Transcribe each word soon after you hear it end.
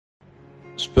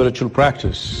Spiritual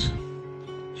practice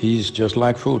is just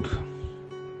like food.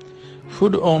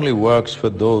 Food only works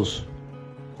for those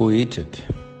who eat it.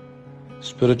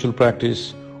 Spiritual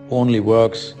practice only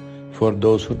works for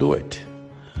those who do it.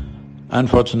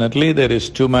 Unfortunately, there is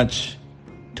too much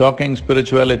talking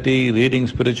spirituality, reading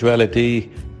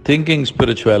spirituality, thinking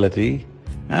spirituality,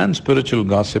 and spiritual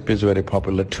gossip is very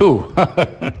popular too.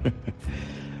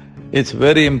 It's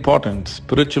very important.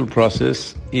 Spiritual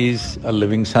process is a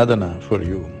living sadhana for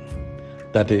you.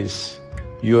 That is,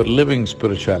 you're living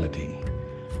spirituality.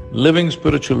 Living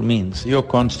spiritual means you're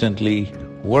constantly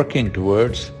working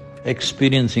towards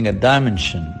experiencing a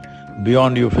dimension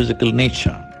beyond your physical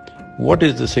nature. What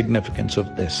is the significance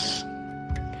of this?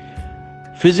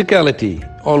 Physicality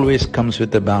always comes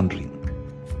with a boundary.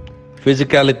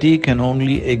 Physicality can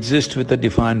only exist with a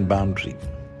defined boundary.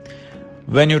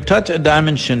 When you touch a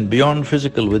dimension beyond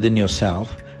physical within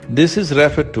yourself, this is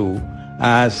referred to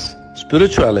as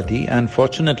spirituality, and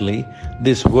fortunately,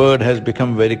 this word has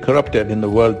become very corrupted in the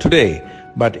world today.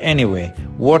 But anyway,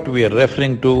 what we are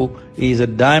referring to is a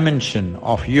dimension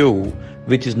of you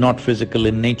which is not physical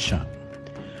in nature.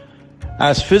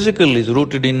 As physical is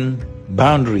rooted in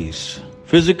boundaries,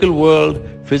 physical world,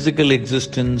 physical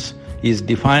existence is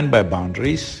defined by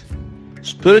boundaries,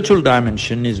 spiritual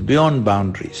dimension is beyond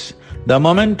boundaries. The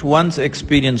moment one's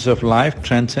experience of life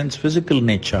transcends physical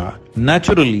nature,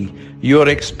 naturally your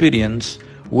experience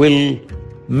will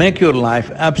make your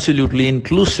life absolutely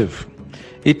inclusive.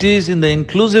 It is in the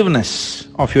inclusiveness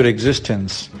of your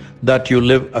existence that you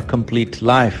live a complete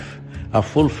life, a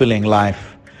fulfilling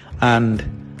life, and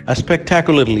a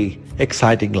spectacularly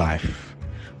exciting life.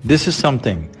 This is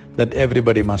something that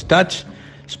everybody must touch.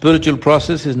 Spiritual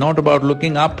process is not about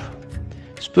looking up.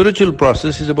 Spiritual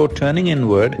process is about turning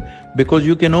inward, because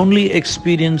you can only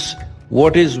experience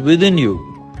what is within you.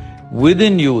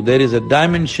 Within you there is a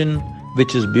dimension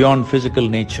which is beyond physical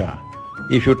nature.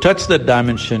 If you touch that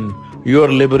dimension, you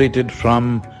are liberated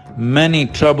from many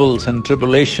troubles and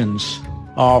tribulations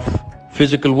of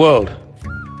physical world.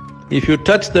 If you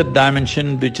touch that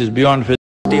dimension which is beyond physical,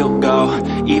 still go.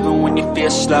 Even when you feel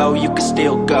slow, you can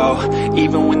still go.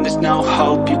 Even when there's no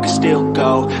hope, you can still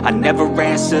go. I never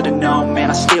answer to no, man,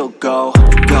 I still go.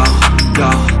 Go,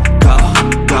 go, go,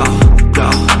 go, go,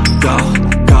 go,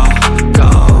 go, go,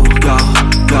 go,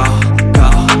 go,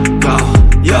 go, go,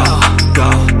 yo,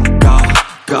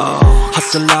 go.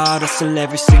 Hustle hard, hustle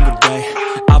every single day.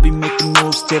 I'll be making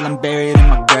moves till I'm buried in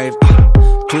my grave.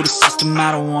 To the system,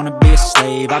 I don't wanna be a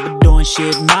slave. I've been doing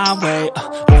shit my way,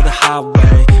 or the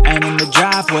highway. And in the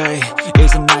driveway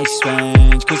is a nice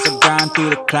range, cause I grind through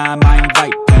the climb, I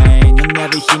invite pain. You'll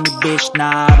never hear me, bitch,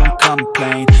 nah, I don't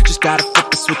complain. Just gotta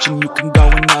flip the switch and you can go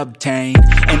and obtain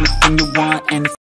anything you want, anything